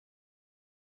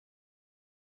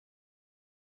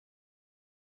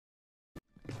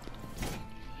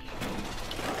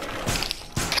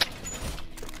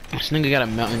This nigga got a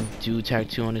Mountain Dew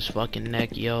tattoo on his fucking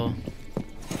neck, yo.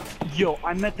 Yo,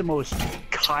 I met the most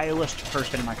Kylist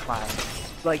person in my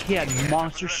class. Like, he had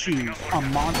monster shoes, a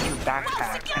monster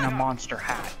backpack, and a monster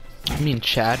hat. You mean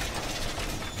Chad?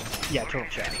 Yeah, total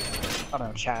Chad. I don't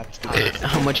know, Chad.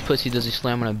 How much pussy does he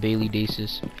slam on a Bailey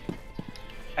Daces?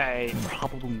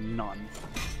 Probably none.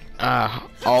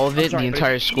 All of it? Sorry, the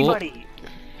entire school? Anybody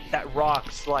that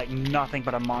rocks, like, nothing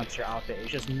but a monster outfit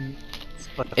is just...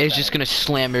 It's just gonna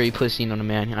slam every pussy on a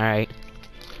man, alright.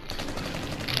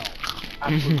 No,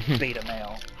 absolute beta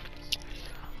male.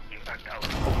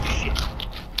 Oh shit.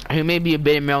 He may be a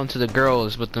beta male to the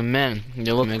girls, but the men,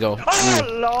 they look and go, oh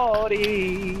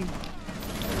lordy!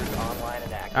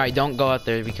 Alright, don't go out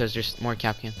there because there's more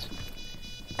Capcans.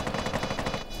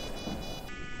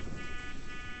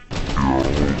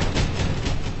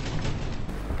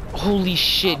 Holy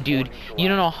shit, dude. You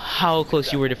don't know how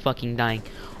close you were to fucking dying.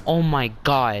 Oh my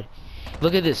god.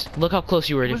 Look at this. Look how close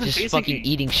you were to just fucking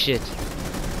eating shit.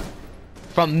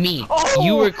 From me. Oh!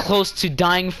 You were close to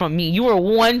dying from me. You were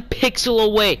 1 pixel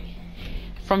away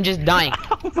from just dying.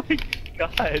 Oh my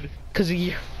god. Cause of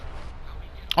you.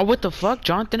 Oh, what the fuck?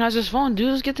 Jonathan has his phone,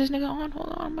 dude. Let's get this nigga on.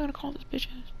 Hold on. I'm gonna call this bitch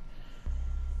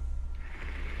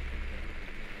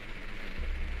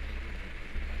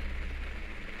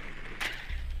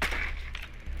ass.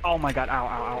 Oh my god, ow,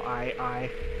 ow, ow,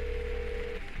 I.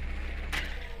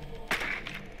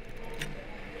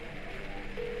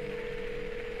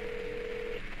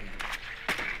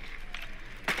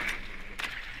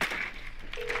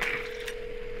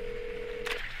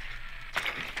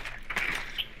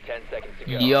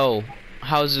 Yo,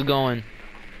 how's it going?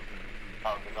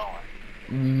 How's it going?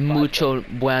 Mucho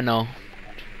bueno.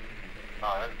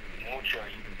 Mucho,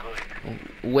 good.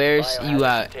 Where's you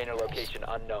at? Location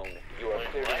unknown. You are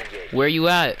clear to engage. Where you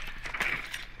at?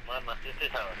 My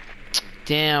sister's house.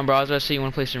 Damn, bro, I was about to say you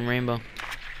wanna play some Rainbow.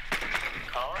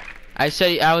 Huh? I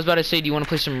was about to say, do you wanna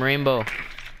play some Rainbow?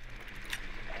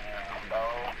 Bro,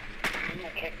 you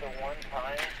kicked the one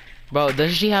time. Bro,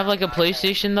 doesn't she have like a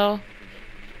PlayStation though?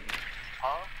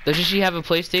 Huh? Doesn't she have a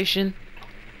PlayStation?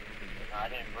 I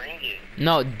didn't bring it.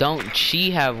 No, don't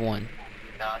she have one?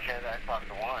 Nah, she has Xbox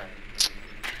One.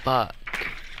 Fuck.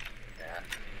 Yeah.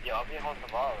 Yo, I'll be home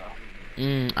tomorrow.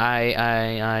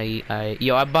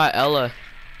 Yo, I bought Ella.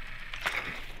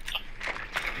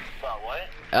 About what?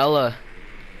 Ella.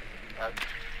 Oh,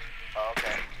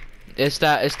 okay. It's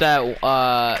that,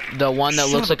 the one that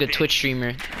looks like a Twitch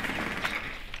streamer.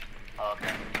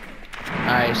 Okay.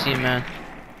 Alright, see you, man.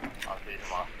 I'll see you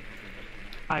tomorrow.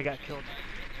 I got killed.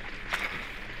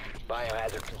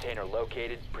 Biohazard container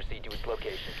located. Proceed to its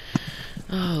location.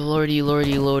 Oh, lordy,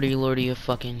 lordy, lordy, lordy, I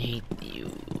fucking hate you.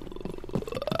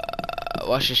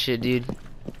 Watch this shit, dude.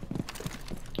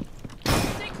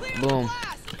 Boom.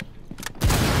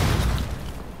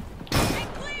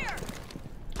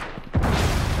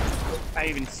 I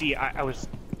even see, I was...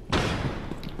 I'm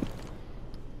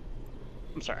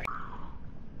sorry.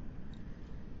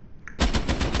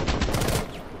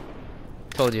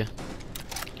 Told you.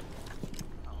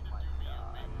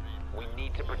 We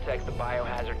need to protect the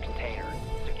biohazard container.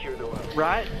 Secure the room.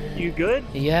 Right? You good?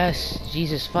 Yes.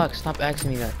 Jesus, fuck. Stop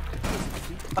asking me that.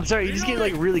 I'm sorry, you just get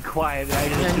like really quiet. I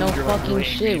just Yeah, no you're, like, fucking really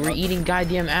shit. angry We're about eating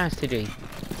goddamn ass today.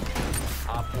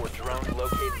 Op 4 drone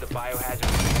located the biohazard.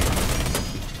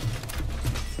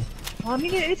 Well, I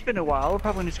mean, it's been a while. We're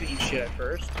probably just gonna eat shit at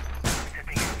first.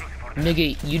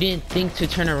 Nigga, you didn't think to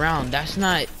turn around. That's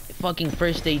not fucking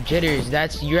first day jitters.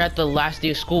 That's you're at the last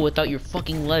day of school without your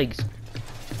fucking legs.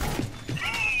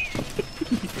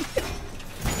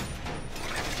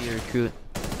 You recruit.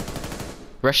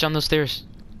 Rush down those stairs.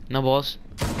 No balls.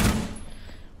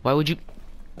 Why would you?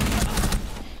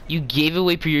 You gave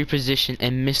away your position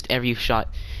and missed every shot.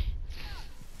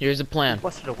 Here's the plan.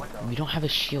 Busted a window. We don't have a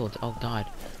shield. Oh god.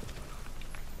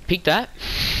 Peek that.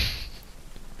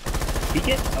 Peek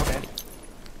it? Okay.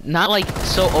 Not like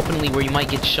so openly where you might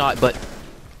get shot, but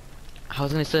I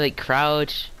was gonna say like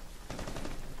crouch,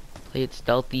 play it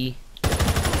stealthy.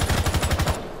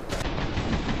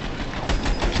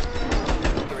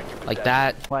 Like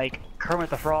that. Like Kermit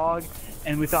the Frog,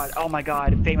 and we thought, oh my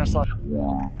god, famous last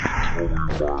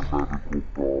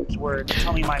words,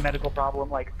 tell me my medical problem,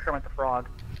 like Kermit the Frog.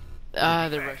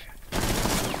 The rush.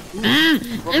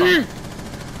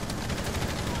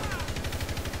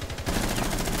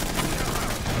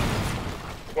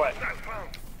 What?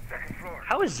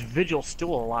 How is Vigil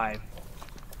still alive?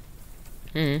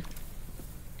 I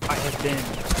have been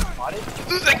spotted.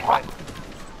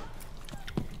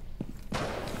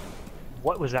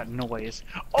 What was that noise?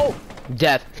 Oh!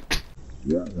 Death.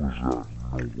 What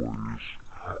was that noise?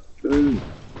 Oh,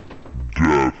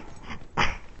 death.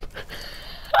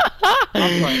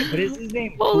 I'm sorry, but is his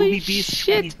name Holy Booby Beast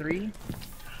shit. 23?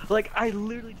 Like, I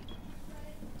literally...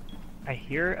 I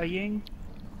hear a Ying,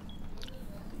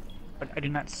 but I do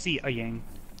not see a Ying.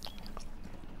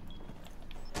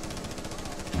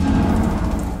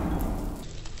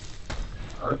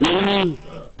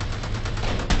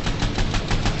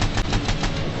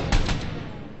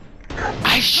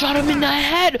 I shot him in the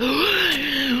head.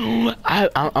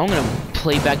 I'm gonna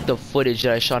play back the footage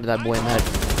that I shot that boy in the head.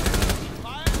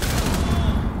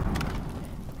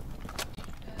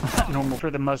 Normal for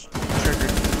the most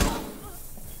triggered.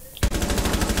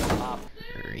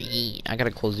 I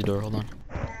gotta close the door. Hold on.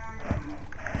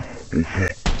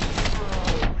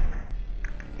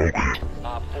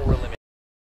 Op 4 eliminated.